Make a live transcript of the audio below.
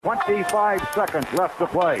25 seconds left to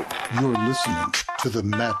play. You're listening to the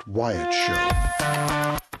Matt Wyatt Show.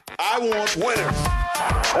 I want winners.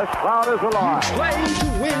 This crowd is alive. Play to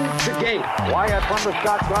win the game. Wyatt from the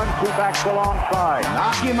shotgun, 2 backs alongside.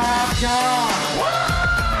 Knock him out, John.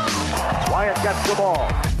 Wyatt gets the ball.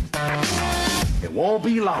 It won't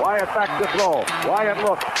be long. Wyatt back to throw. Wyatt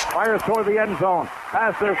looks, fires toward the end zone.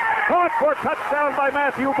 Passes, caught for touchdown by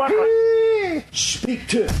Matthew Butler. Speak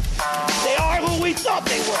to. They are who we thought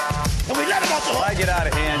they were. And we let them off the hook. I get out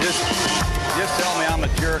of hand. Just tell me I'm a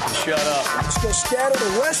jerk and shut up. Let's go scatter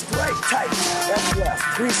the west, right, tight. That's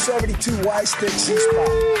left. 372 Y stick, C-spot.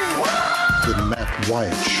 The Matt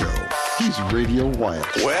Wyatt Show. He's Radio Wyatt.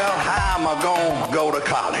 Well, how am I going to go to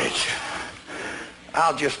college?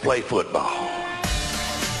 I'll just play football.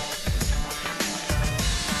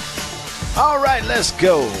 All right, let's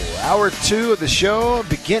go. Hour 2 of the show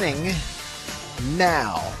beginning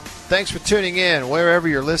now. Thanks for tuning in. Wherever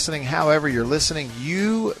you're listening, however you're listening,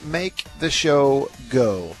 you make the show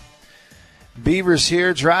go. Beaver's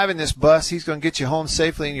here driving this bus. He's going to get you home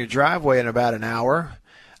safely in your driveway in about an hour.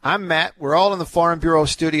 I'm Matt. We're all in the Farm Bureau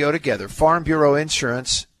studio together. Farm Bureau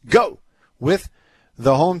Insurance, go with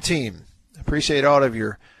the home team. Appreciate all of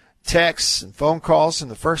your texts and phone calls in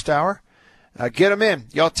the first hour. Get them in.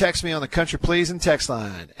 Y'all text me on the Country Pleasing text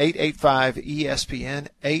line, 885-ESPN,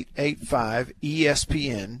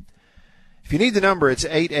 885-ESPN. If you need the number, it's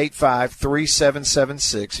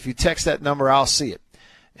 885-3776. If you text that number, I'll see it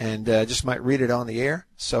and just might read it on the air.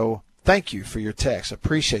 So thank you for your texts. I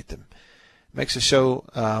appreciate them. Makes the show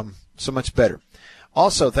so much better.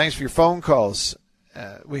 Also, thanks for your phone calls.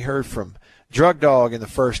 We heard from Drug Dog in the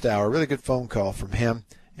first hour. Really good phone call from him.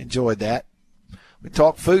 Enjoyed that. We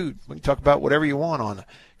talk food. We can talk about whatever you want on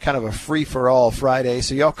kind of a free-for-all Friday.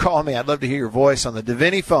 So y'all call me. I'd love to hear your voice on the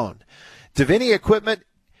Davini phone. Davini Equipment,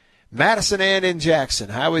 Madison and in Jackson.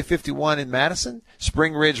 Highway 51 in Madison,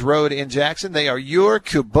 Spring Ridge Road in Jackson. They are your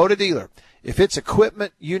Kubota dealer. If it's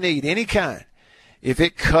equipment you need, any kind, if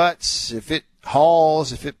it cuts, if it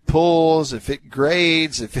hauls, if it pulls, if it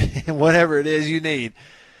grades, if it, whatever it is you need,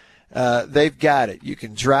 they've got it. You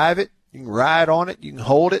can drive it. You can ride on it. You can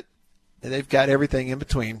hold it. And they've got everything in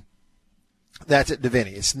between. That's at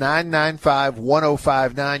Davini. It's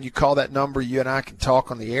 995-1059. You call that number, you and I can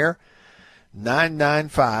talk on the air.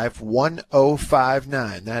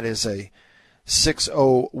 995-1059. That is a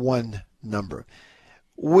 601 number.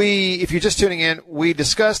 If you're just tuning in, we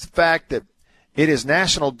discussed the fact that it is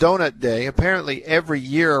National Donut Day. Apparently every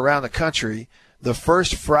year around the country, the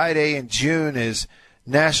first Friday in June is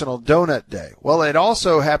National Donut Day. Well, it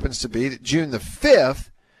also happens to be that June the 5th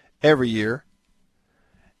every year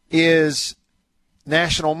is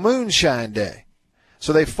National Moonshine Day.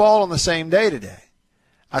 So they fall on the same day today.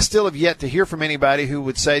 I still have yet to hear from anybody who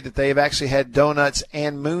would say that they have actually had donuts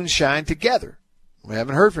and moonshine together. We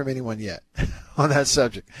haven't heard from anyone yet on that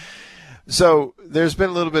subject. So there's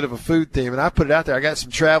been a little bit of a food theme, and I put it out there. I got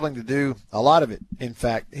some traveling to do, a lot of it, in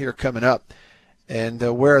fact, here coming up. And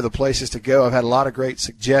where are the places to go? I've had a lot of great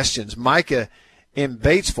suggestions. Micah in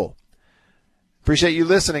Batesville. Appreciate you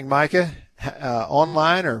listening, Micah,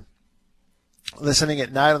 online or listening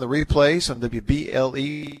at night on the replays on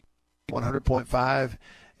WBLE 100.5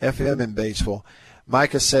 FM in Batesville.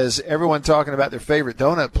 Micah says, everyone talking about their favorite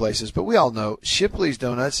donut places, but we all know Shipley's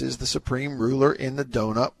Donuts is the supreme ruler in the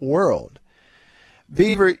donut world.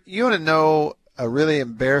 Beaver, you want to know a really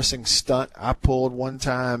embarrassing stunt I pulled one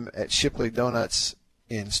time at Shipley Donuts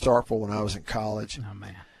in Starkville when I was in college? Oh,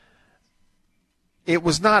 man. It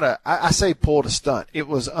was not I say pulled a stunt. It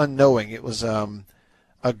was unknowing. It was a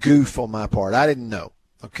goof on my part. I didn't know.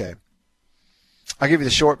 Okay. I'll give you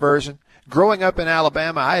the short version. Growing up in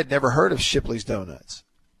Alabama, I had never heard of Shipley's Donuts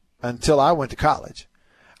until I went to college.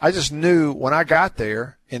 I just knew when I got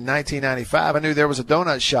there in 1995, I knew there was a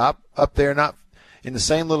donut shop up there, not in the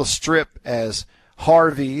same little strip as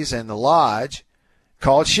Harvey's and the Lodge,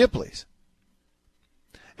 called Shipley's.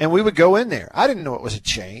 And we would go in there. I didn't know it was a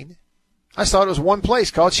chain. I just thought it was one place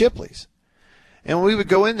called Shipley's. And we would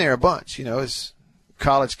go in there a bunch, as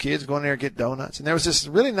college kids go in there and get donuts. And there was this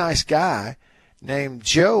really nice guy named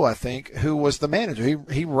Joe, I think, who was the manager.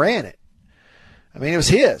 He ran it. I mean, it was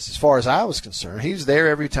his as far as I was concerned. He was there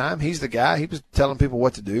every time. He's the guy. He was telling people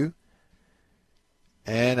what to do.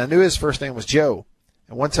 And I knew his first name was Joe.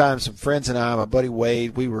 And one time some friends and I, my buddy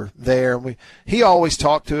Wade, we were there. And he always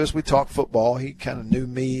talked to us. We talked football. He kind of knew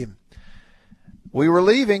me. And we were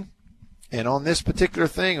leaving. And on this particular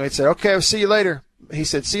thing, we said, okay, I'll see you later. He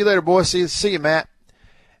said, see you later, boy. See you, Matt.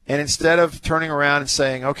 And instead of turning around and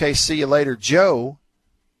saying, okay, see you later, Joe,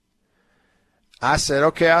 I said,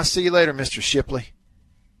 okay, I'll see you later, Mr. Shipley.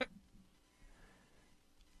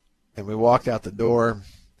 And we walked out the door.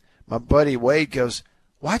 My buddy Wade goes,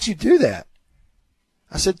 "Why'd you do that?"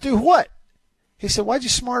 I said, "Do what?" He said, "Why'd you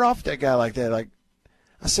smart off that guy like that?"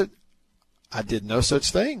 I said, "I did no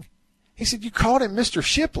such thing." He said, "You called him Mr.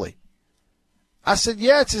 Shipley." I said,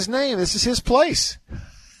 "Yeah, it's his name. This is his place."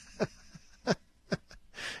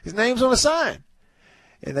 His name's on a sign.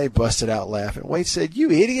 And they busted out laughing. Wade said, "You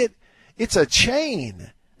idiot. It's a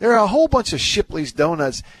chain. There are a whole bunch of Shipley's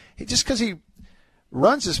Donuts. Just because he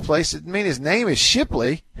runs this place doesn't mean his name is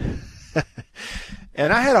Shipley."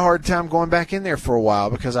 And I had a hard time going back in there for a while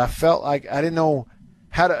because I felt like I didn't know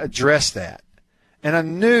how to address that. And I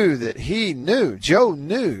knew that Joe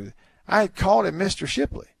knew I had called him Mr.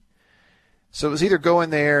 Shipley. So it was either go in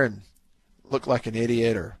there and look like an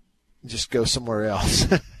idiot or just go somewhere else.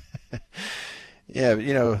 Yeah,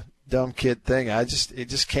 but, dumb kid thing. It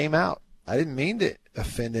just came out. I didn't mean to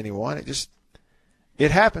offend anyone.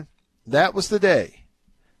 It happened. That was the day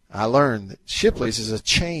I learned that Shipley's is a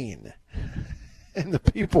chain. And the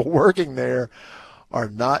people working there are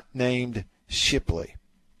not named Shipley.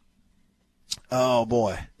 Oh,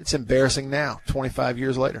 boy. It's embarrassing now, 25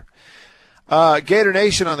 years later. Gator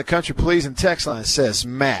Nation on the Country Pleasing text line says,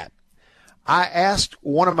 "Matt, I asked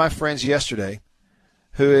one of my friends yesterday,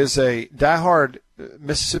 who is a diehard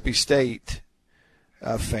Mississippi State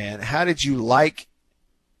fan, how did you like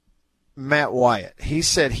Matt Wyatt? He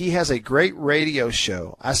said he has a great radio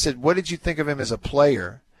show. I said, what did you think of him as a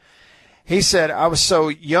player? He said, I was so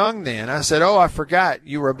young then. I said, oh, I forgot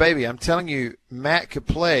you were a baby. I'm telling you, Matt could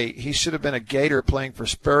play. He should have been a Gator playing for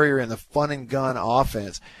Spurrier in the fun and gun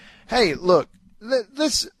offense. Hey, look,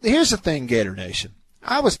 here's the thing, Gator Nation.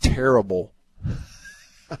 I was terrible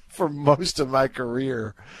for most of my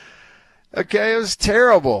career. Okay, it was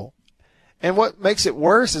terrible. And what makes it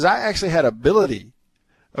worse is I actually had ability.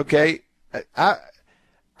 Okay, I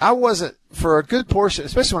wasn't, for a good portion,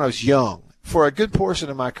 especially when I was young, for a good portion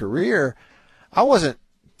of my career, I wasn't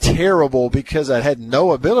terrible because I had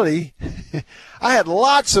no ability. I had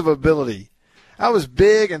lots of ability. I was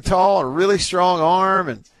big and tall and a really strong arm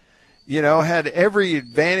and, had every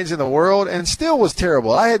advantage in the world and still was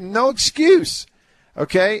terrible. I had no excuse.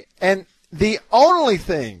 Okay? And the only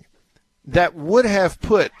thing that would have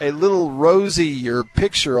put a little rosier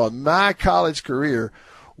picture on my college career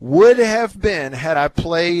would have been had I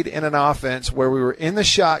played in an offense where we were in the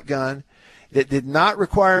shotgun that did not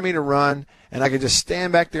require me to run, and I could just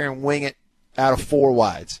stand back there and wing it out of four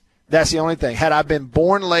wides. That's the only thing. Had I been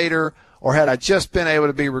born later or had I just been able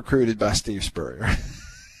to be recruited by Steve Spurrier.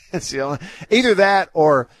 That's the only, either that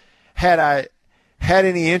or had I had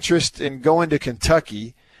any interest in going to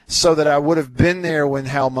Kentucky so that I would have been there when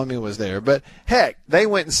Hal Mumme was there. But, heck, they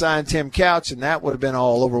went and signed Tim Couch, and that would have been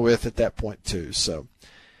all over with at that point too. So,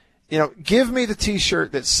 give me the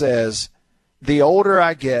T-shirt that says, the older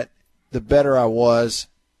I get, the better I was,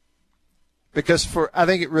 because I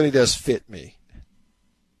think it really does fit me,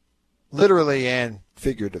 literally and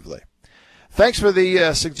figuratively. Thanks for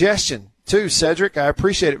the suggestion, too, Cedric. I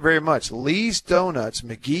appreciate it very much. Lee's Donuts,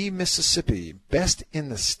 McGee, Mississippi, best in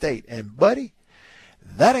the state. And, buddy,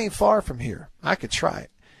 that ain't far from here. I could try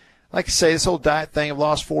it. Like I say, this whole diet thing, I've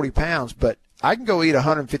lost 40 pounds, but I can go eat a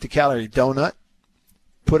 150-calorie donut,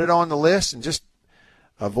 put it on the list, and just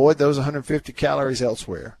avoid those 150 calories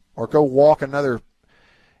elsewhere. Or go walk another,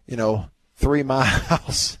 3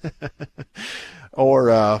 miles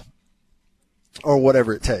or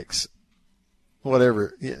whatever it takes.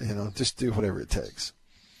 Whatever, just do whatever it takes.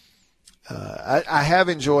 I have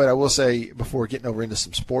enjoyed, I will say, before getting over into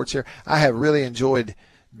some sports here, I have really enjoyed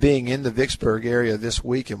being in the Vicksburg area this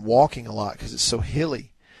week and walking a lot because it's so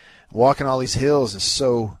hilly. Walking all these hills is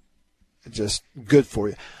so just good for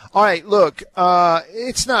you. All right, look,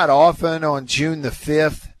 it's not often on June the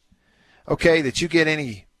 5th, okay, that you get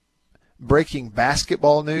any breaking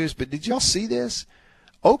basketball news, but did y'all see this?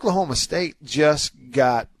 Oklahoma State just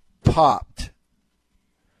got popped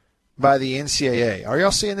by the NCAA. Are y'all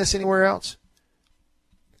seeing this anywhere else?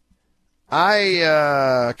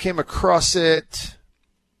 I came across it.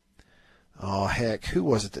 Oh, heck, who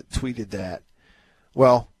was it that tweeted that?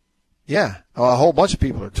 Well, yeah, a whole bunch of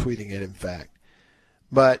people are tweeting it, in fact.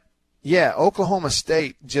 But, yeah, Oklahoma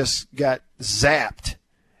State just got zapped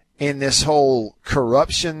in this whole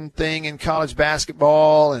corruption thing in college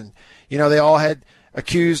basketball. And, they all had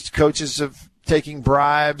accused coaches of taking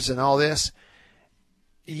bribes and all this.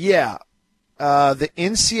 Yeah, the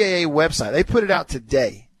NCAA website, they put it out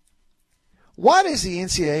today. Why does the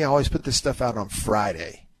NCAA always put this stuff out on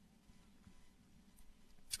Friday?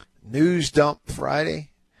 News dump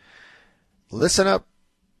Friday? Listen up,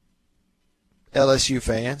 LSU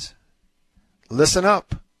fans. Listen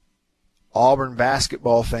up. Auburn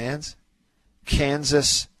basketball fans,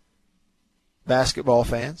 Kansas basketball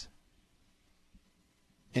fans.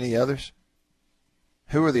 Any others?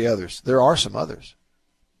 Who are the others? There are some others.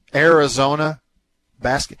 Arizona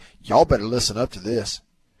Y'all better listen up to this.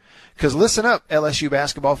 Because listen up, LSU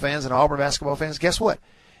basketball fans and Auburn basketball fans. Guess what?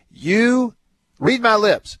 You, read my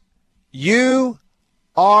lips, you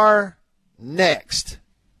are next.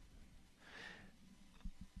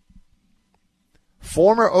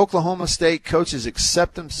 Former Oklahoma State coach's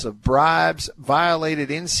acceptance of bribes violated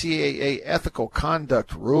NCAA ethical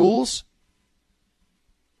conduct rules.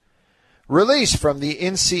 Released from the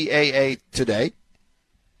NCAA today.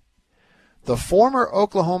 The former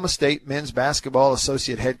Oklahoma State men's basketball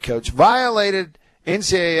associate head coach violated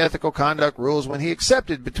NCAA ethical conduct rules when he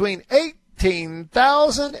accepted between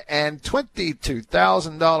 $18,000 and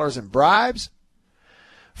 $22,000 in bribes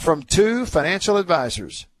from two financial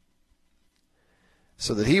advisors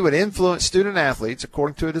so that he would influence student athletes,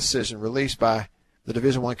 according to a decision released by the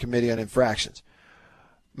Division I Committee on Infractions.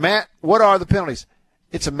 Matt, what are the penalties?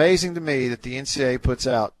 It's amazing to me that the NCAA puts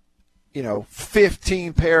out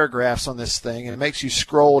 15 paragraphs on this thing, and it makes you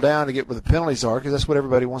scroll down to get where the penalties are because that's what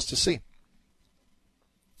everybody wants to see.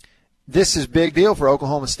 This is a big deal for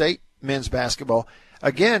Oklahoma State men's basketball.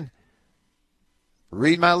 Again,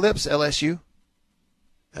 read my lips, LSU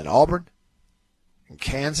and Auburn and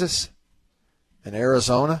Kansas and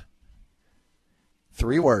Arizona.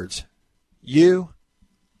 3 words. You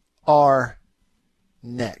are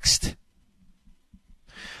next.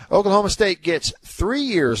 Oklahoma State gets 3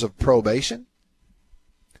 years of probation,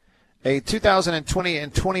 a 2020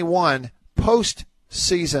 and 21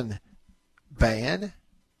 postseason ban,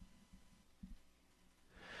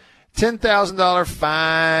 $10,000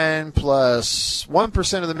 fine plus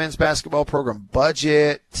 1% of the men's basketball program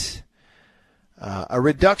budget, a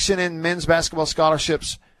reduction in men's basketball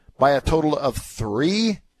scholarships by a total of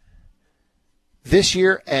 3 this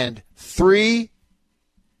year and 3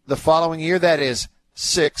 the following year. That is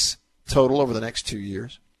 6 total over the next 2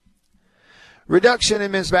 years. Reduction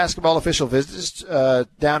in men's basketball official visits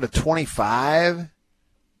down to 25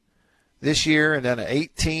 this year and down to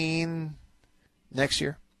 18 next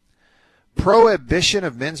year. Prohibition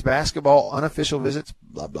of men's basketball unofficial visits,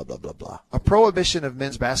 blah, blah, blah, blah, blah. A prohibition of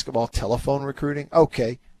men's basketball telephone recruiting.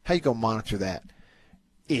 Okay, how you going to monitor that?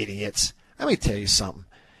 Idiots. Let me tell you something.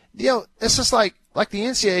 It's just like the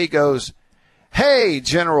NCAA goes, hey,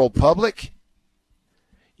 general public,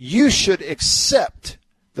 you should accept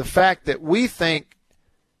the fact that we think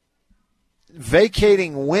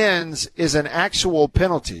vacating wins is an actual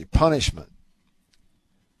penalty, punishment.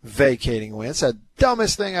 Vacating wins. It's the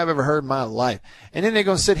dumbest thing I've ever heard in my life. And then they're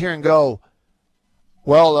going to sit here and go,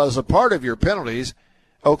 well, as a part of your penalties,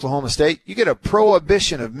 Oklahoma State, you get a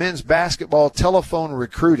prohibition of men's basketball telephone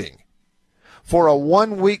recruiting for a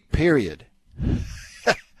 1-week period.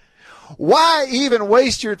 Why even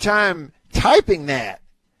waste your time typing that?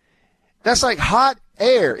 That's like hot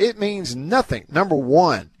air. It means nothing, number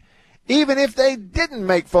one. Even if they didn't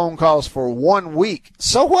make phone calls for 1 week,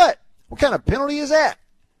 so what? What kind of penalty is that?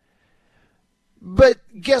 But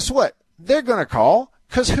guess what? They're going to call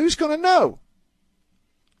because who's going to know?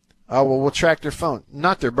 Oh, well, we'll track their phone.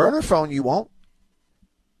 Not their burner phone, you won't.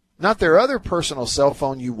 Not their other personal cell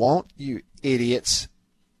phone, you won't, you idiots.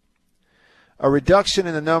 A reduction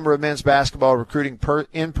in the number of men's basketball recruiting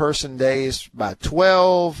in-person days by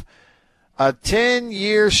 12. A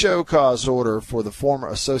 10-year show cause order for the former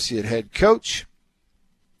associate head coach.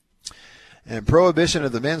 And prohibition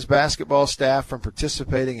of the men's basketball staff from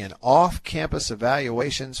participating in off-campus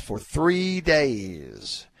evaluations for 3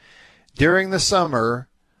 days during the summer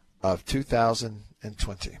of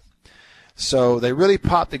 2020. So they really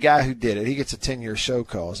popped the guy who did it. He gets a 10-year show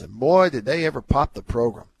cause. And boy, did they ever pop the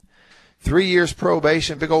program. 3 years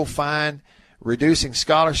probation, big old fine, reducing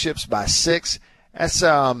scholarships by 6. That's,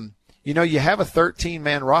 you have a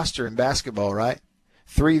 13-man roster in basketball, right?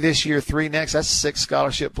 3 this year, 3 next. That's 6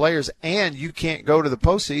 scholarship players, and you can't go to the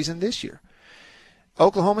postseason this year.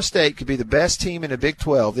 Oklahoma State could be the best team in the Big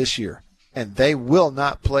 12 this year, and they will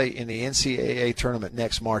not play in the NCAA tournament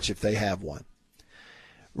next March if they have one.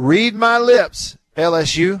 Read my lips,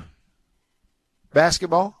 LSU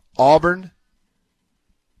basketball, Auburn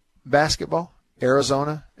basketball,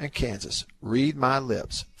 Arizona, and Kansas. Read my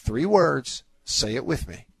lips. 3 words. Say it with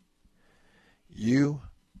me. You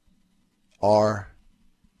are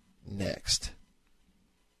next.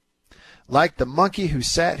 Like the monkey who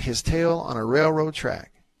sat his tail on a railroad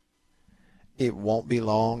track, it won't be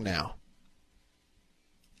long now.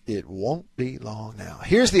 It won't be long now.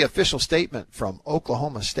 Here's the official statement from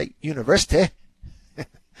Oklahoma State University.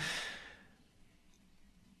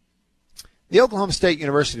 The Oklahoma State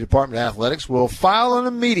University Department of Athletics will file an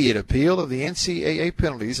immediate appeal of the NCAA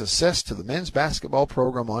penalties assessed to the men's basketball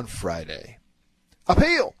program on Friday.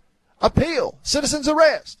 Appeal! Appeal! Citizens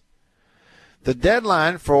arrest! The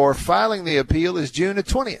deadline for filing the appeal is June the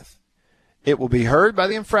 20th. It will be heard by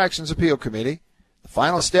the Infractions Appeal Committee, the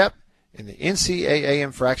final step in the NCAA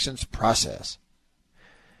infractions process.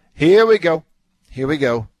 Here we go. Here we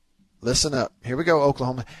go. Listen up. Here we go,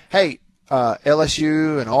 Oklahoma. Hey,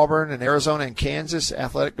 LSU and Auburn and Arizona and Kansas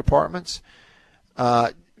athletic departments,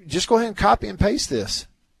 just go ahead and copy and paste this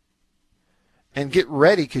and get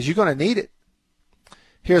ready because you're going to need it.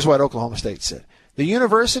 Here's what Oklahoma State said. The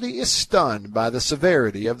university is stunned by the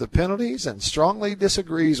severity of the penalties and strongly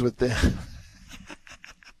disagrees with them.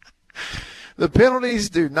 The penalties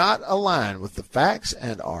do not align with the facts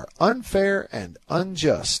and are unfair and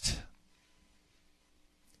unjust.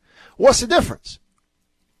 What's the difference?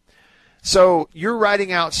 So you're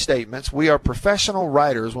writing out statements. We are professional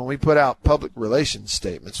writers when we put out public relations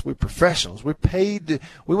statements. We're professionals. We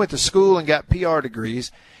went to school and got PR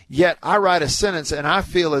degrees, yet I write a sentence and I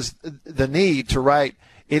feel as the need to write,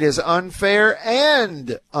 it is unfair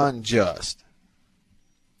and unjust.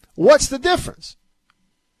 What's the difference?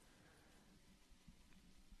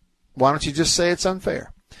 Why don't you just say it's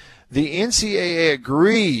unfair? The NCAA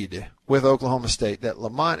agreed with Oklahoma State that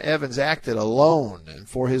Lamont Evans acted alone and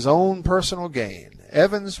for his own personal gain.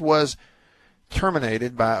 Evans was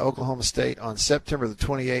terminated by Oklahoma State on September the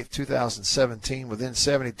 28th, 2017, within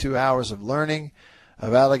 72 hours of learning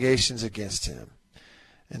of allegations against him.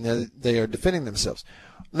 And they are defending themselves.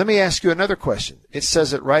 Let me ask you another question. It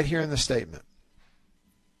says it right here in the statement.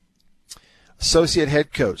 Associate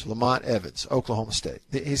head coach Lamont Evans, Oklahoma State.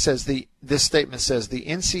 He says this statement says the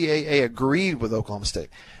NCAA agreed with Oklahoma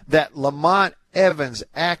State that Lamont Evans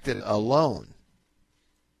acted alone.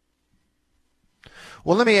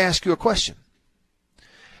 Well, let me ask you a question.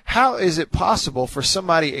 How is it possible for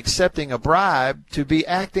somebody accepting a bribe to be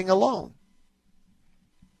acting alone?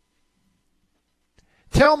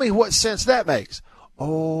 Tell me what sense that makes.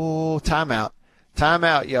 Oh, time out. Time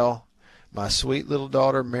out, y'all. My sweet little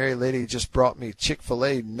daughter, Mary Lady, just brought me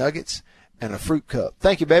Chick-fil-A nuggets and a fruit cup.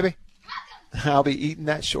 Thank you, baby. I'll be eating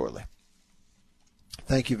that shortly.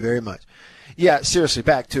 Thank you very much. Yeah, seriously,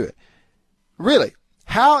 back to it. Really,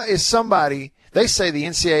 how is somebody, they say the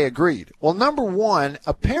NCAA agreed. Well, number one,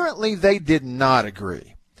 apparently they did not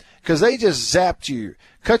agree because they just zapped you,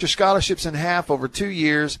 cut your scholarships in half over 2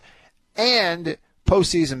 years, and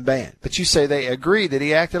postseason ban. But you say they agreed that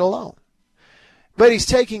he acted alone. But he's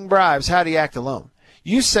taking bribes. How'd he act alone?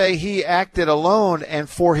 You say he acted alone and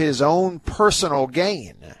for his own personal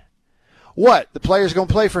gain. What? The players going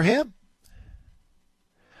to play for him?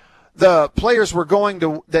 The players were going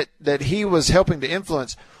to that he was helping to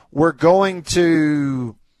influence were going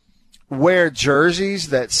to wear jerseys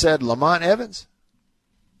that said Lamont Evans?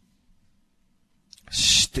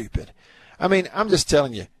 Stupid. I mean, I'm just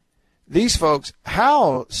telling you, these folks,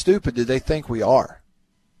 how stupid do they think we are?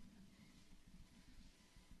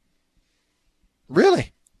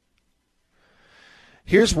 Really?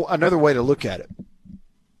 Here's another way to look at it.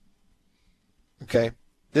 Okay?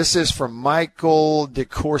 This is from Michael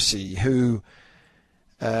DeCourcy, who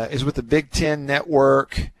is with the Big Ten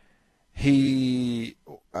Network. He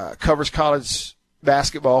covers college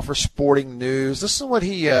basketball for Sporting News. Listen to what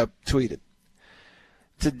he tweeted.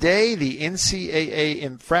 Today, the NCAA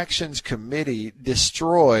Infractions Committee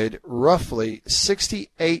destroyed roughly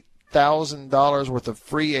 $68,000 worth of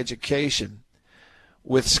free education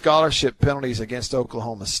with scholarship penalties against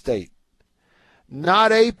Oklahoma State.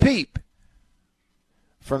 Not a peep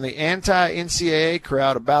from the anti-NCAA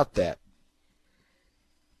crowd about that.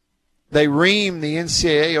 They reamed the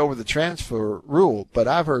NCAA over the transfer rule, but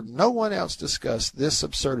I've heard no one else discuss this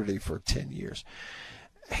absurdity for 10 years.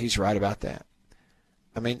 He's right about that.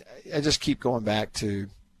 I mean, I just keep going back to,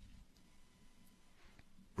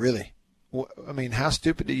 really, I mean, how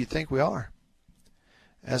stupid do you think we are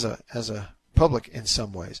as a public in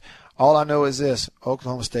some ways? All I know is this: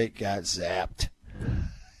 Oklahoma State got zapped.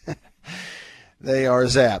 They are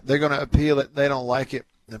zapped. They're going to appeal it. They don't like it.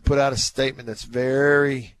 And put out a statement that's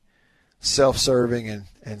very self-serving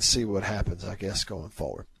and see what happens, I guess, going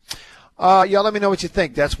forward. Y'all let me know what you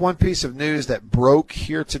think. That's one piece of news that broke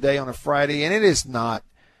here today on a Friday, and it is not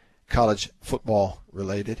college football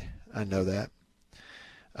related. I know that.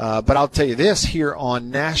 But I'll tell you this, here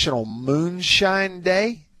on National Moonshine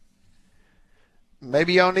Day,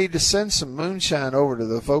 maybe y'all need to send some moonshine over to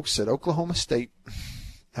the folks at Oklahoma State,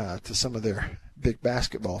 to some of their big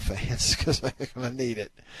basketball fans, because they're going to need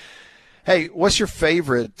it. Hey, what's your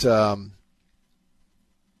favorite? We're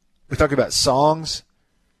talking about songs.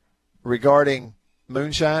 regarding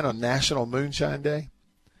moonshine on National Moonshine Day.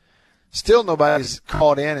 Still nobody's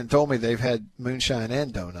called in and told me they've had moonshine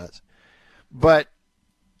and donuts. But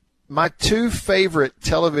my two favorite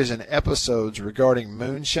television episodes regarding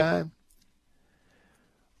moonshine,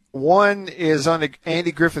 one is on the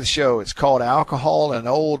Andy Griffith Show. It's called Alcohol and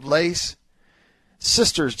Old Lace.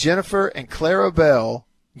 Sisters Jennifer and Clara Bell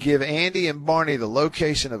give Andy and Barney the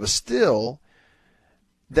location of a still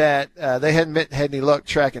that they hadn't had any luck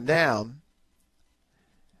tracking down,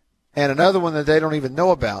 and another one that they don't even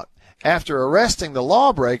know about. After arresting the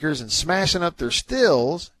lawbreakers and smashing up their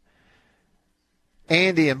stills,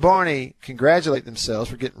 Andy and Barney congratulate themselves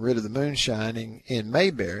for getting rid of the moonshining in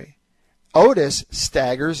Mayberry. Otis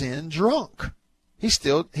staggers in drunk. He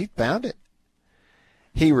found it.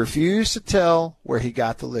 He refused to tell where he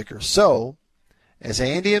got the liquor. So, as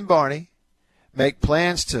Andy and Barney make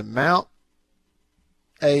plans to mount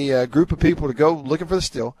a group of people to go looking for the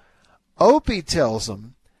still, Opie tells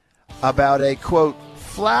them about a, quote,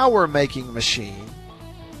 flour-making machine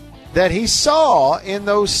that he saw in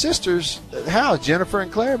those sisters' house, Jennifer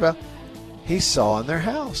and Clarabelle. He saw in their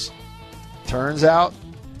house. Turns out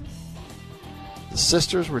the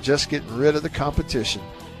sisters were just getting rid of the competition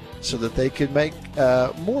so that they could make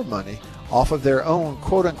more money off of their own,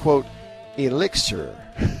 quote-unquote, elixir.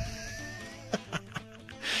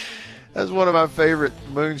 That's one of my favorite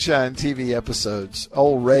Moonshine TV episodes.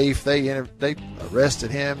 Old Rafe, they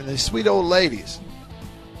arrested him, and these sweet old ladies,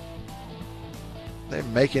 they're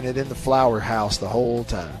making it in the flower house the whole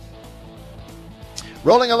time.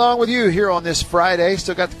 Rolling along with you here on this Friday.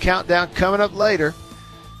 Still got the countdown coming up later.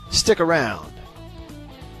 Stick around.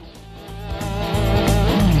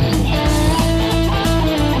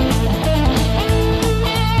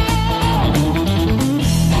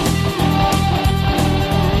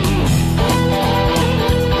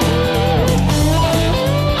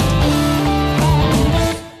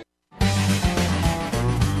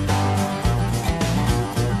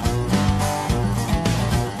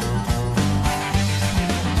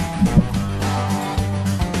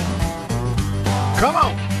 Come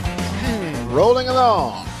on. Rolling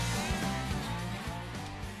along.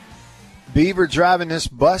 Beaver driving this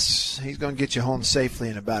bus. He's going to get you home safely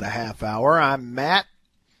in about a half hour. I'm Matt,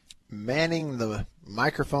 manning the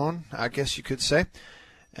microphone, I guess you could say.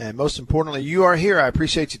 And most importantly, you are here. I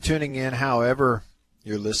appreciate you tuning in however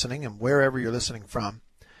you're listening and wherever you're listening from.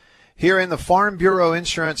 Here in the Farm Bureau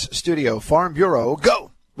Insurance Studio. Farm Bureau,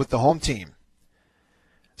 go with the home team.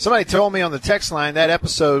 Somebody told me on the text line that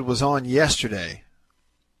episode was on yesterday.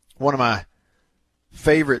 One of my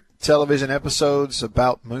favorite television episodes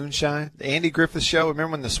about moonshine. The Andy Griffith Show.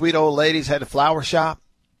 Remember when the sweet old ladies had a flower shop?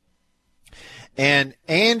 And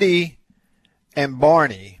Andy and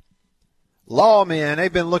Barney, lawmen,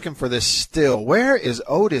 they've been looking for this still. Where is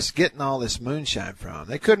Otis getting all this moonshine from?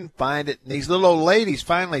 They couldn't find it. And these little old ladies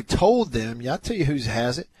finally told them, yeah, I'll tell you who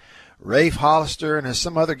has it. Rafe Hollister, and there's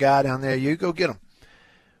some other guy down there. You go get them.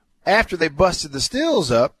 After they busted the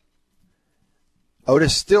stills up,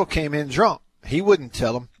 Otis still came in drunk. He wouldn't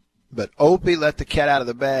tell them, but Opie let the cat out of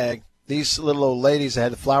the bag. These little old ladies that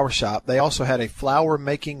had the flower shop, they also had a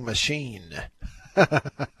flour-making machine.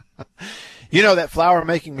 You know that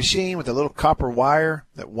flour-making machine with the little copper wire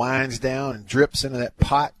that winds down and drips into that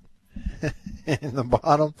pot in the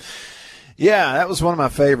bottom? Yeah, that was one of my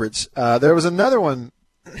favorites. There was another one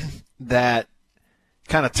that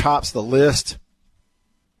kind of tops the list.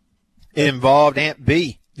 It involved Aunt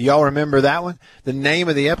Bee. Do y'all remember that one? The name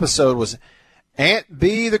of the episode was Aunt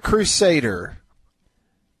Bee the Crusader.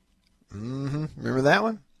 Remember that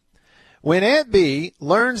one? When Aunt Bee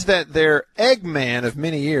learns that their Eggman of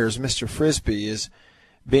many years, Mr. Frisbee, is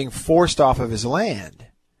being forced off of his land,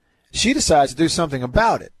 she decides to do something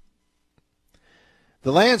about it.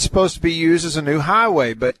 The land's supposed to be used as a new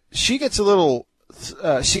highway, but she gets little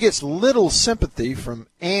sympathy from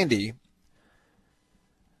Andy,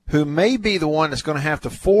 who may be the one that's going to have to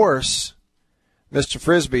force Mr.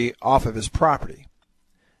 Frisbee off of his property.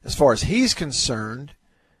 As far as he's concerned,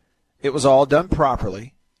 it was all done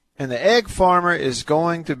properly, and the egg farmer is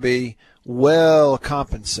going to be well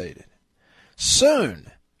compensated.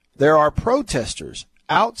 Soon, there are protesters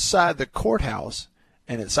outside the courthouse,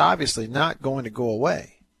 and it's obviously not going to go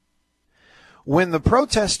away. When the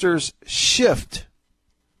protesters shift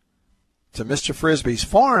to Mr. Frisbee's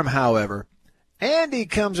farm, however, Andy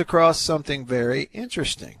comes across something very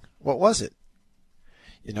interesting. What was it?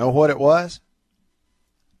 You know what it was?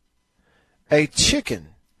 A chicken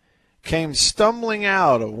came stumbling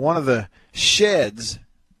out of one of the sheds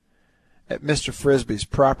at Mr. Frisbee's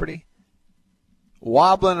property,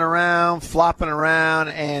 wobbling around, flopping around,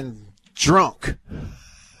 and drunk.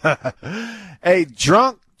 A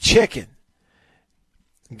drunk chicken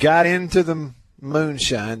got into the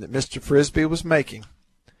moonshine that Mr. Frisbee was making.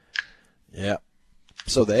 Yeah.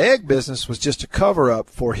 So the egg business was just a cover-up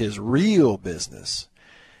for his real business.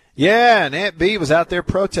 Yeah, and Aunt Bee was out there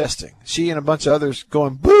protesting. She and a bunch of others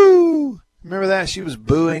going, boo! Remember that? She was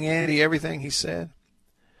booing Andy, everything he said.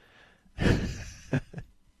 Who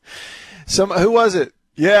was it?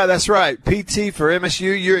 Yeah, that's right. PT for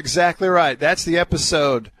MSU. You're exactly right. That's the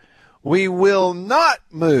episode. We will not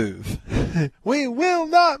move. We will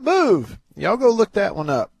not move. Y'all go look that one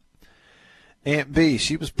up. Aunt B,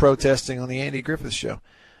 she was protesting on the Andy Griffith Show.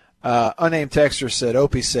 Unnamed texter said,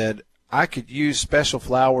 Opie said, I could use special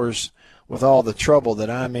flowers with all the trouble that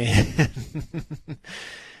I'm in.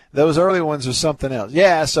 Those early ones are something else.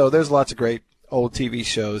 Yeah, so there's lots of great old TV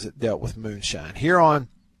shows that dealt with moonshine. Here on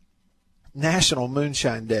National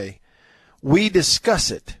Moonshine Day, we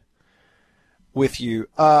discuss it with you.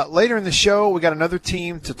 Later in the show, we got another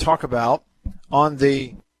team to talk about on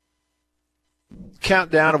the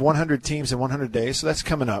countdown of 100 teams in 100 days, so that's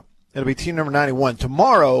coming up. It'll be team number 91.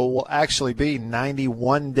 Tomorrow will actually be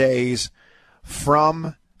 91 days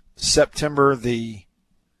from September the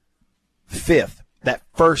 5th, that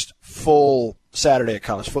first full Saturday of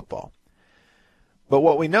college football. But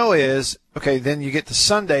what we know is, okay, then you get to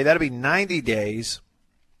Sunday, that'll be 90 days.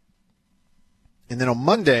 And then on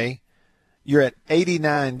Monday, you're at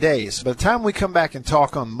 89 days. So by the time we come back and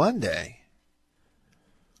talk on Monday,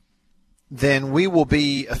 then we will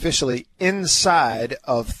be officially inside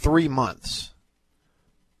of 3 months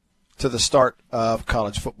to the start of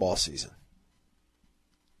college football season.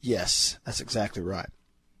 Yes, that's exactly right.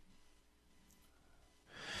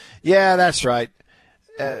 Yeah, that's right.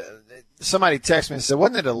 Somebody texted me and said,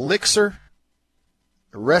 wasn't it elixir?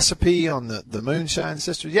 A recipe on the Moonshine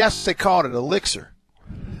Sisters? Yes, they called it elixir.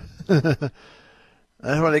 That's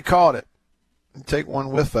what they called it. Take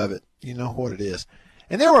one whiff of it. You know what it is.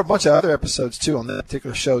 And there were a bunch of other episodes, too, on that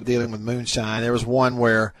particular show dealing with moonshine. There was one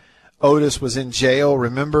where Otis was in jail,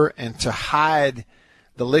 remember, and to hide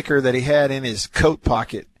the liquor that he had in his coat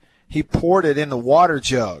pocket, he poured it in the water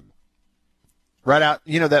jug. Right out,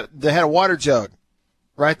 that they had a water jug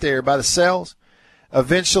right there by the cells.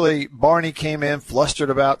 Eventually, Barney came in, flustered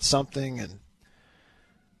about something, and,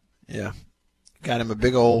 yeah, got him a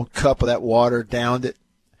big old cup of that water, downed it.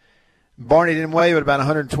 Barney didn't weigh but about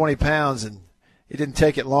 120 pounds, and it didn't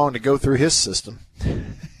take it long to go through his system.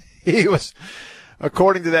 He was,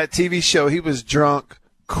 according to that TV show, he was drunk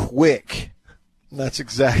quick. That's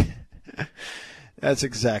exactly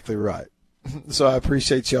right. So I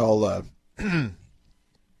appreciate y'all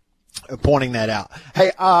pointing that out.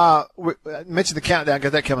 Hey, I mentioned the countdown,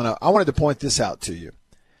 got that coming up. I wanted to point this out to you.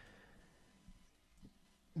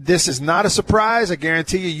 This is not a surprise. I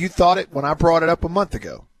guarantee you thought it when I brought it up a month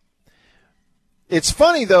ago. It's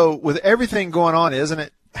funny, though, with everything going on, isn't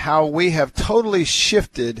it, how we have totally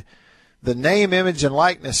shifted the name, image, and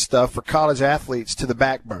likeness stuff for college athletes to the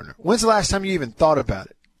back burner. When's the last time you even thought about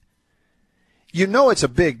it? You know it's a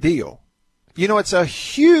big deal. You know it's a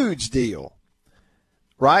huge deal,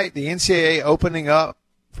 right? The NCAA opening up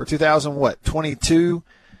for 2022,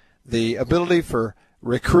 the ability for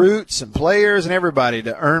recruits and players and everybody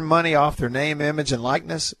to earn money off their name, image, and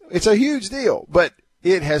likeness. It's a huge deal, but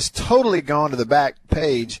it has totally gone to the back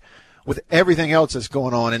page with everything else that's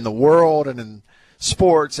going on in the world and in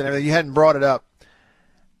sports and everything. You hadn't brought it up,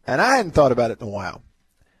 and I hadn't thought about it in a while.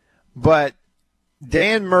 But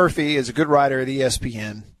Dan Murphy is a good writer at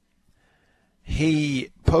ESPN. He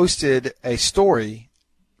posted a story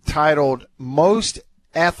titled, Most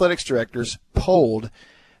Athletics Directors Polled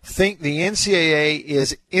Think the NCAA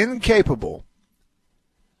is Incapable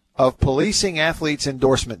of Policing Athletes'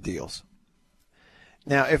 Endorsement Deals.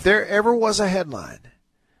 Now, if there ever was a headline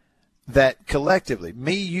that collectively,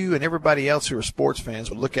 me, you, and everybody else who are sports fans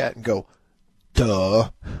would look at and go, duh,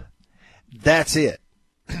 that's it.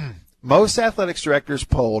 Most athletics directors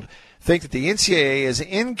polled think that the NCAA is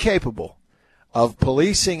incapable of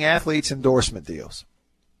policing athletes' endorsement deals.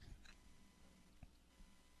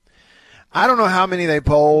 I don't know how many they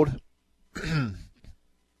polled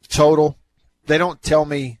total. They don't tell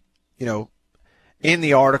me, in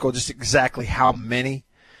the article just exactly how many.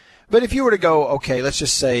 But if you were to go, okay, let's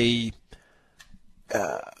just say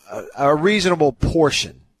a reasonable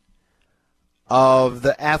portion of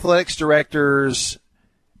the athletics directors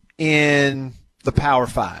in the Power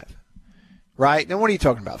Five, right? Now, what are you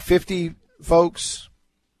talking about? 50 folks,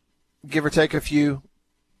 give or take a few?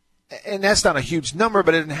 And that's not a huge number,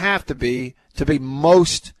 but it didn't have to be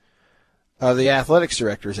most of the athletics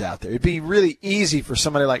directors out there. It'd be really easy for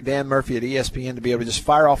somebody like Dan Murphy at ESPN to be able to just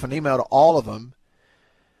fire off an email to all of them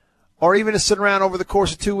or even to sit around over the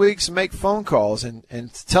course of 2 weeks and make phone calls and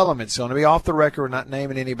tell them it's going to be off the record. We're not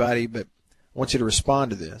naming anybody, but I want you to respond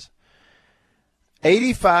to this.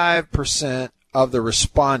 85% of the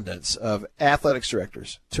respondents of athletics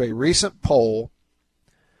directors to a recent poll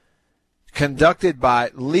conducted by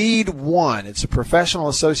Lead One, it's a professional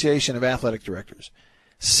association of athletic directors,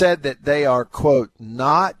 said that they are, quote,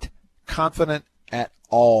 not confident at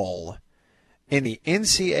all in the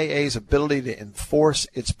NCAA's ability to enforce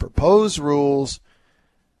its proposed rules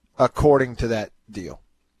according to that deal.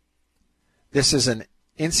 This is an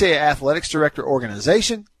NCAA athletics director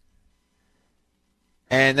organization,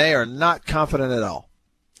 and they are not confident at all.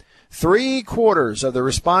 3/4 of the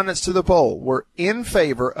respondents to the poll were in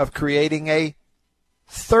favor of creating a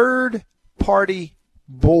third-party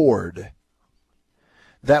board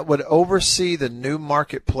that would oversee the new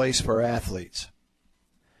marketplace for athletes.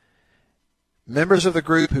 Members of the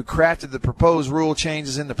group who crafted the proposed rule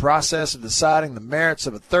changes in the process of deciding the merits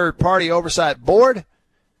of a third-party oversight board,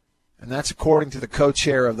 and that's according to the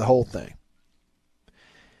co-chair of the whole thing.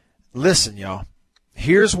 Listen, y'all,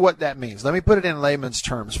 here's what that means. Let me put it in layman's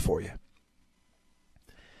terms for you.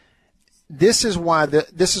 This is why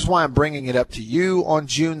I'm bringing it up to you on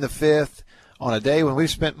June the 5th, on a day when we've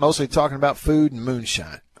spent mostly talking about food and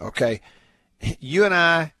moonshine, okay? You and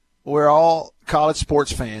I, we're all college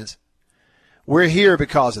sports fans. We're here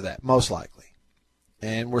because of that, most likely.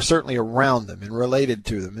 And we're certainly around them and related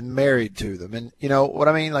to them and married to them. And you know what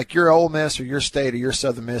I mean? Like you're Ole Miss or you're State or you're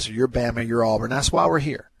Southern Miss or you're Bama or you're Auburn. That's why we're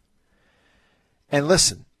here. And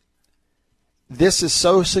listen, this is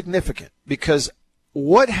so significant because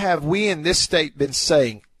what have we in this state been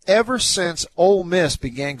saying ever since Ole Miss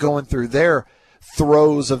began going through their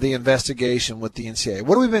throes of the investigation with the NCAA?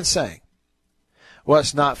 What have we been saying? Well,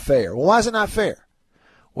 it's not fair. Well, why is it not fair?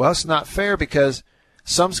 Well, it's not fair because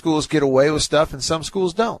some schools get away with stuff and some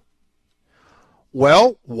schools don't.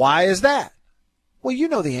 Well, why is that? Well, you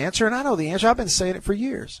know the answer, and I know the answer. I've been saying it for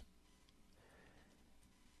years.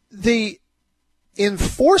 The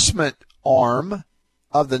enforcement arm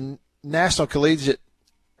of the National Collegiate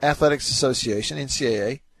Athletics Association,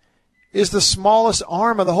 NCAA, is the smallest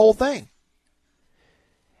arm of the whole thing.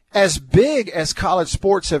 As big as college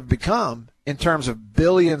sports have become in terms of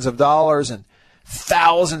billions of dollars and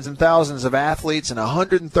thousands of athletes and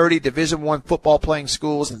 130 Division I football playing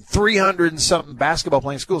schools and 300 and something basketball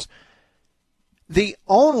playing schools, the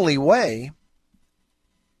only way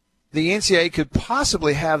the NCAA could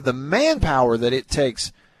possibly have the manpower that it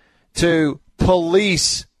takes to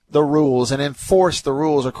police the rules and enforce the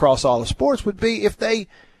rules across all of sports would be if they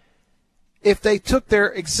took their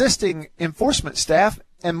existing enforcement staff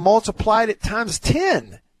and multiplied it times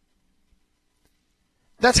 10.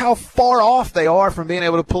 That's how far off they are from being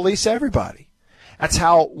able to police everybody. That's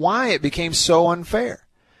why it became so unfair.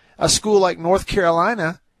 A school like North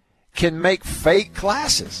Carolina can make fake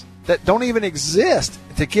classes that don't even exist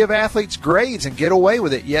to give athletes grades and get away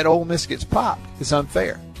with it, yet Ole Miss gets popped. It's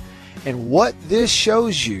unfair. And what this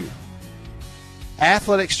shows you,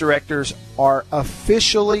 athletics directors are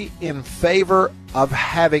officially in favor of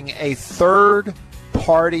having a third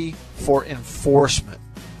party for enforcement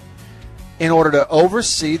in order to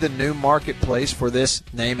oversee the new marketplace for this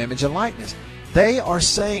name, image, and likeness. They are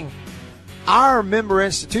saying our member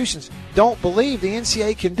institutions don't believe the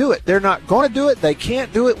NCAA can do it. They're not going to do it. They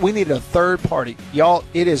can't do it. We need a third party. Y'all,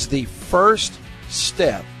 it is the first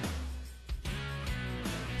step,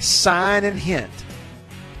 sign and hint,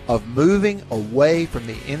 of moving away from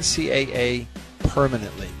the NCAA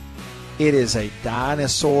permanently. It is a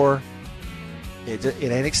dinosaur. It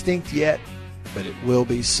ain't extinct yet, but it will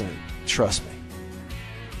be soon. Trust me.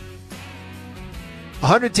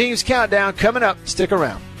 100 Teams Countdown coming up. Stick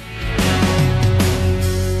around.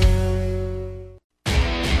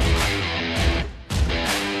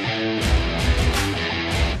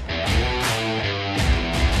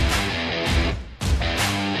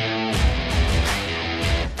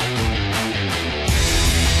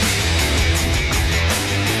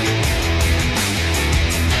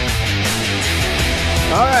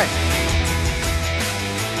 All right.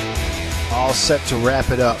 All set to wrap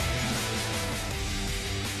it up.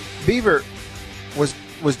 Beaver,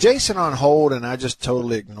 was Jason on hold and I just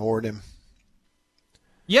totally ignored him?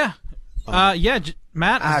 Yeah.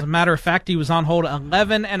 Matt, as a matter of fact, he was on hold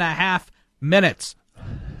 11 and a half minutes.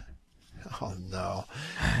 Oh, no.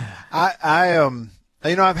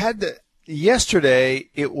 I've had yesterday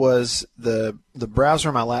it was the browser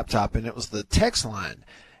on my laptop and it was the text line.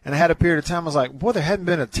 And I had a period of time I was like, boy, there hadn't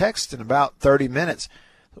been a text in about 30 minutes.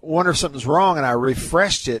 I wonder if something's wrong, and I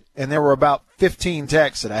refreshed it, and there were about 15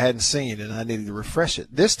 texts that I hadn't seen, and I needed to refresh it.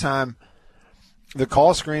 This time, the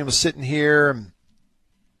call screen was sitting here, and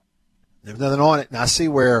there was nothing on it, and I see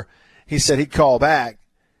where he said he'd call back.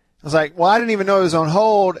 I was like, well, I didn't even know it was on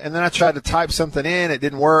hold, and then I tried to type something in. It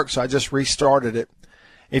didn't work, so I just restarted it.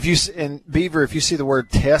 In Beaver, if you see the word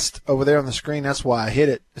test over there on the screen, that's why I hit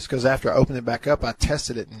it. It's because after I opened it back up, I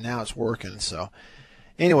tested it, and now it's working. So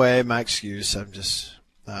anyway, my excuse, I'm just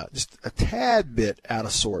a tad bit out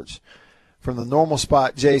of sorts from the normal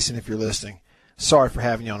spot. Jason, if you're listening, sorry for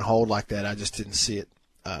having you on hold like that. I just didn't see it.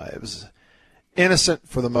 It was innocent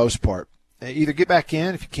for the most part. Either get back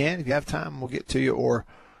in if you can, if you have time, we'll get to you, or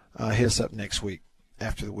hit us up next week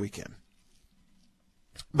after the weekend.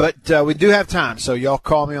 But we do have time, so y'all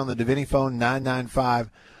call me on the Davini phone,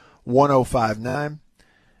 995-1059.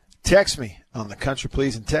 Text me on the Country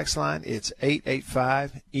Pleasing text line. It's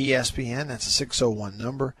 885-ESPN. That's a 601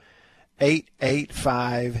 number,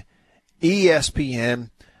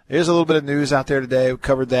 885-ESPN. There's a little bit of news out there today. We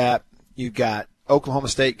covered that. You've got Oklahoma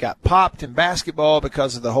State got popped in basketball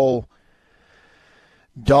because of the whole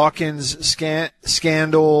Dawkins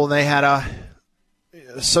scandal. They had a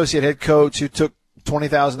associate head coach who took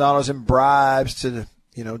 $20,000 in bribes to,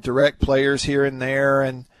 direct players here and there,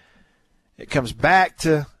 and it comes back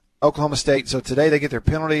to Oklahoma State. So today they get their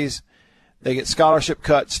penalties. They get scholarship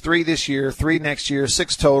cuts, 3 this year, 3 next year,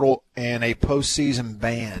 6 total, and a postseason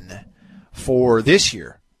ban for this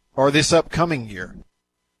year or this upcoming year.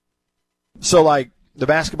 So, the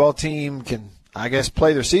basketball team can, I guess,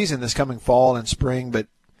 play their season this coming fall and spring, but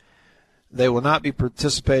they will not be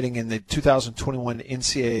participating in the 2021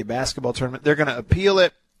 NCAA basketball tournament. They're going to appeal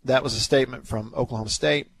it. That was a statement from Oklahoma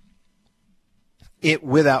State.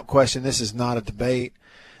 Without question, this is not a debate.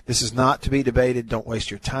 This is not to be debated. Don't waste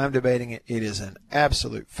your time debating it. It is an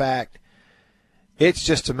absolute fact. It's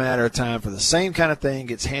just a matter of time for the same kind of thing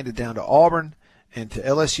gets handed down to Auburn and to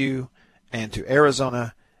LSU and to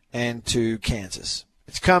Arizona and to Kansas.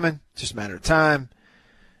 It's coming. It's just a matter of time.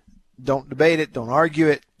 Don't debate it. Don't argue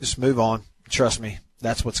it. Just move on. Trust me,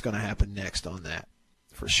 that's what's going to happen next on that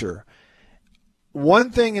for sure. One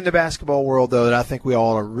thing in the basketball world, though, that I think we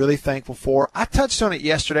all are really thankful for, I touched on it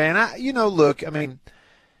yesterday, and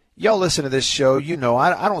y'all listen to this show,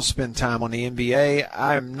 I don't spend time on the NBA.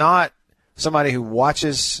 I'm not somebody who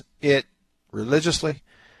watches it religiously.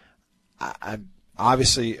 I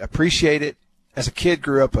obviously appreciate it. As a kid,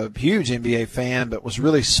 grew up a huge NBA fan, but was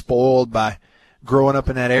really spoiled by growing up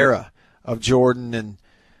in that era of Jordan and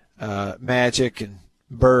Magic and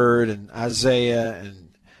Bird and Isaiah and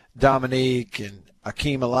Dominique and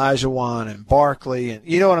Akeem Olajuwon and Barkley, and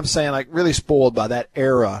you know what I'm saying, really spoiled by that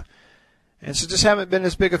era. And so just haven't been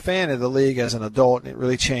as big a fan of the league as an adult, and it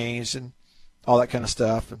really changed and all that kind of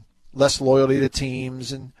stuff, and less loyalty to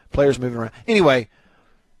teams and players moving around. Anyway,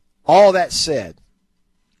 all that said,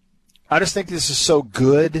 I just think this is so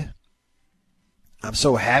good. I'm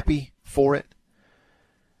so happy for it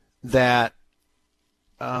that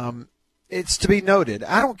it's to be noted.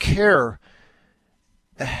 I don't care,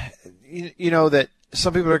 that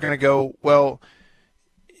some people are going to go, well,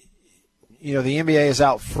 the NBA is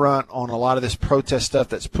out front on a lot of this protest stuff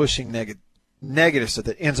that's pushing negative stuff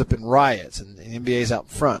that ends up in riots, and the NBA is out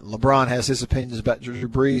front. LeBron has his opinions about Drew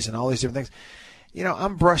Brees and all these different things.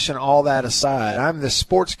 I'm brushing all that aside. I'm this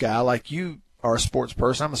sports guy, like you are a sports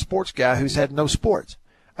person. I'm a sports guy who's had no sports.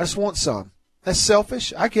 I just want some. That's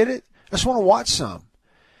selfish. I get it. I just want to watch some.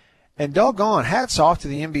 And doggone, hats off to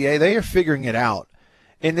the NBA. They are figuring it out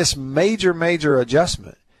in this major, major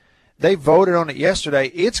adjustment. They voted on it yesterday.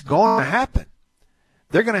 It's going to happen.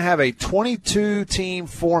 They're going to have a 22-team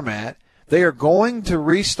format. They are going to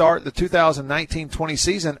restart the 2019-20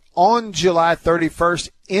 season on July 31st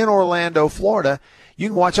in Orlando, Florida. You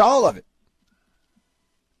can watch all of it.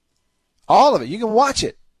 All of it. You can watch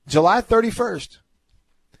it July 31st.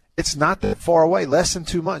 It's not that far away, less than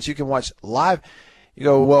 2 months. You can watch live. You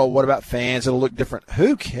go, well, what about fans? It'll look different.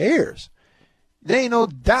 Who cares? There ain't no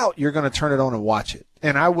doubt you're going to turn it on and watch it.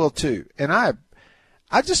 And I will too. And I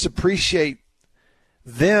just appreciate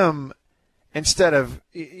them, instead of,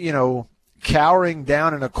 cowering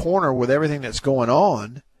down in a corner with everything that's going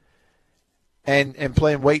on and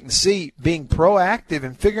playing wait and see, being proactive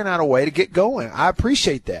and figuring out a way to get going. I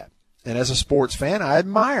appreciate that. And as a sports fan, I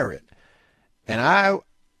admire it. And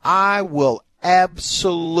I will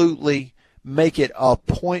absolutely make it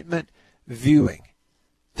appointment viewing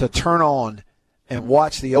to turn on and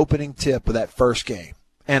watch the opening tip of that first game,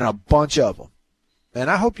 and a bunch of them. And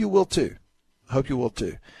I hope you will too.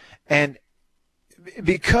 And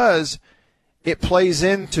because it plays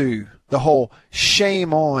into the whole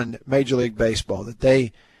shame on Major League Baseball that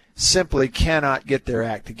they simply cannot get their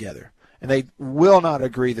act together. And they will not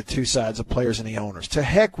agree, the two sides of players and the owners. To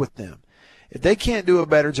heck with them. if they can't do a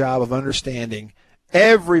better job of understanding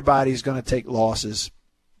everybody's going to take losses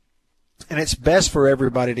and it's best for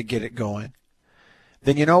everybody to get it going,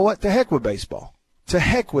 then you know what? To heck with baseball. To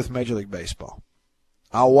heck with Major League Baseball.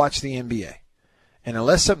 I'll watch the NBA. And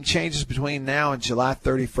unless something changes between now and July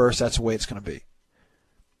 31st, that's the way it's going to be.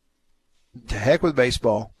 To heck with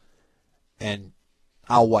baseball, and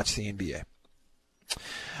I'll watch the NBA.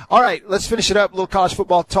 All right, let's finish it up. A little college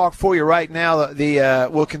football talk for you right now.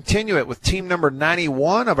 We'll continue it with team number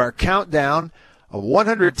 91 of our countdown of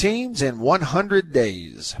 100 teams in 100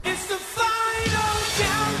 days. It's the final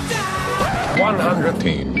countdown. 100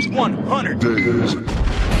 teams. 100 days.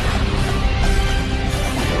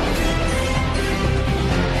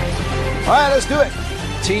 All right, let's do it.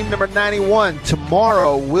 Team number 91.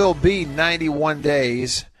 Tomorrow will be 91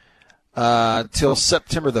 days till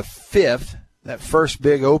September the 5th, that first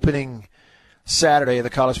big opening Saturday of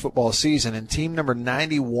the college football season. And team number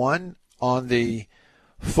 91 on the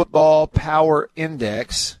Football Power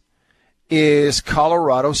Index is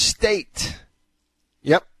Colorado State.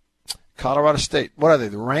 Yep, Colorado State. What are they,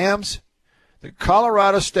 the Rams? The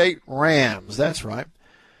Colorado State Rams, that's right.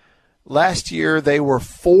 Last year they were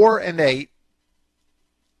 4-8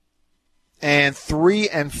 and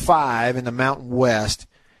 3-5 in the Mountain West.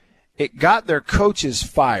 It got their coaches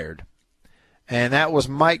fired, and that was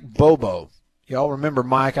Mike Bobo. Y'all remember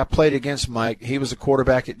Mike? I played against Mike. He was a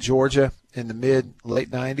quarterback at Georgia in the late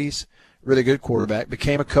 90s. Really good quarterback.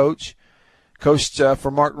 Became a coach. Coached for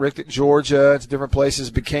Mark Richt at Georgia, to different places.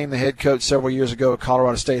 Became the head coach several years ago at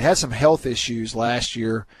Colorado State. Had some health issues last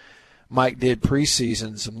year. Mike did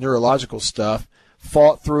preseason, some neurological stuff.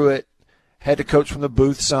 Fought through it. Had to coach from the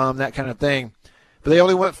booth some, that kind of thing. But they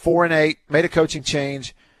only went 4-8, made a coaching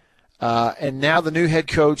change. And now the new head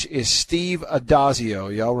coach is Steve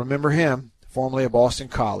Adazio. Y'all remember him, formerly of Boston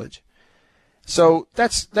College. So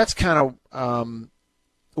that's kind of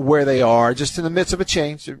where they are, just in the midst of a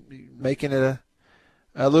change. They're making it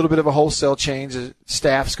a little bit of a wholesale change. The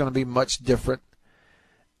staff's going to be much different.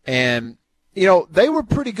 And, you know, they were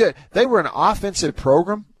pretty good. They were an offensive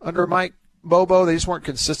program under Mike Bobo. They just weren't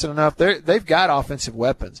consistent enough. They've got offensive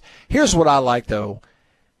weapons. Here's what I like, though.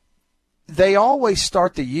 They always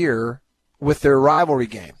start the year with their rivalry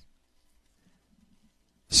game.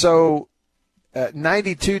 So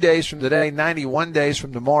 92 days from today, 91 days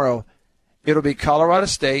from tomorrow, it'll be Colorado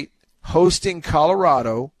State hosting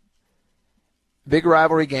Colorado. Big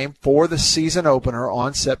rivalry game for the season opener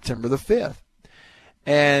on September the 5th.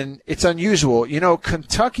 And it's unusual. You know,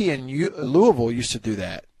 Kentucky and Louisville used to do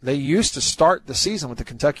that. They used to start the season with the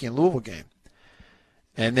Kentucky and Louisville game.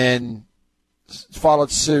 And then followed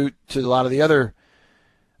suit to a lot of the other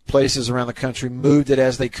places around the country, moved it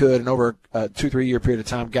as they could, and over a 2-3 year period of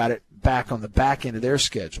time got it back on the back end of their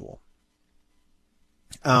schedule.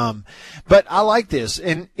 But I like this,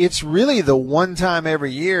 and it's really the one time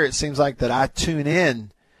every year it seems like that I tune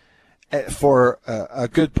in for a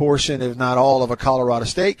good portion, if not all, of a Colorado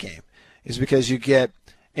State game, is because you get,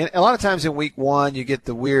 and a lot of times in week one you get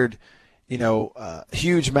the weird,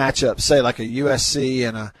 huge matchups, say like a USC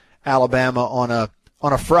and a Alabama on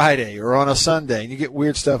a Friday or on a Sunday, and you get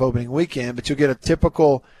weird stuff opening weekend, but you'll get a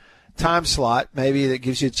typical time slot maybe that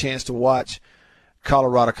gives you a chance to watch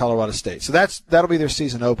Colorado State. So that'll be their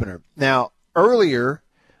season opener. Now, earlier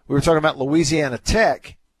we were talking about Louisiana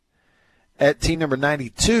Tech at team number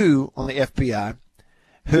 92 on the FPI,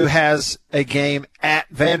 who has a game at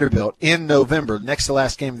Vanderbilt in November. Next to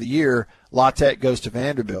last game of the year, La Tech goes to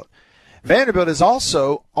Vanderbilt. Vanderbilt is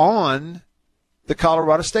also on the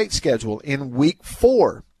Colorado State schedule in week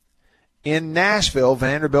 4. In Nashville,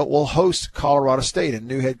 Vanderbilt will host Colorado State and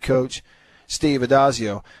new head coach Steve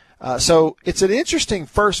Adazio. So it's an interesting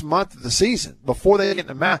first month of the season before they get in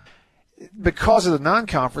the mouth. Because of the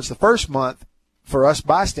non-conference, the first month for us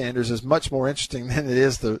bystanders is much more interesting than it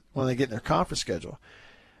is when they get in their conference schedule.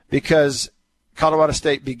 Because Colorado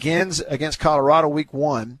State begins against Colorado week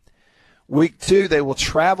 1. Week 2, they will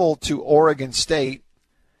travel to Oregon State.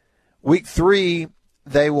 Week 3,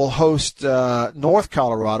 they will host North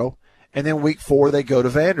Colorado. And then week 4, they go to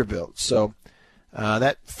Vanderbilt. So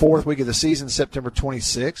that fourth week of the season, September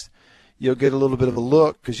 26th, you'll get a little bit of a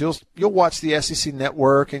look because you'll watch the SEC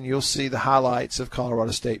Network and you'll see the highlights of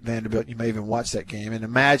Colorado State Vanderbilt. You may even watch that game and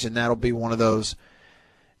imagine that'll be one of those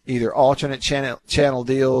either alternate channel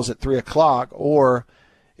deals at 3 o'clock or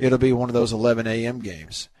it'll be one of those 11 a.m.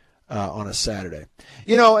 games on a Saturday.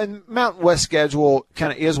 And Mountain West schedule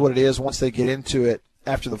kind of is what it is once they get into it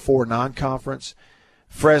after the 4 non-conference.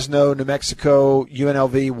 Fresno, New Mexico,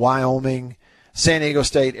 UNLV, Wyoming, San Diego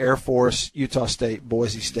State, Air Force, Utah State,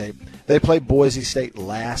 Boise State. They play Boise State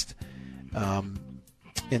last.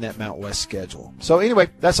 in that Mount West schedule. So anyway,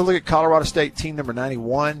 that's a look at Colorado State, team number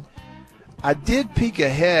 91. I did peek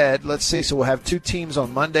ahead. Let's see. So we'll have 2 teams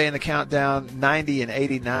on Monday in the countdown, 90 and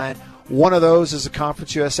 89. One of those is a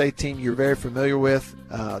Conference USA team you're very familiar with.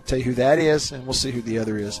 I'll tell you who that is, and we'll see who the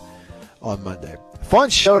other is on Monday. Fun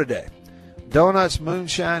show today. Donuts,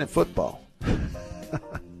 moonshine, and football.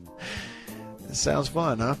 It sounds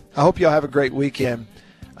fun, huh? I hope y'all have a great weekend.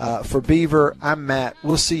 For Beaver, I'm Matt.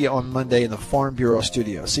 We'll see you on Monday in the Farm Bureau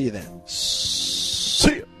studio. See you then.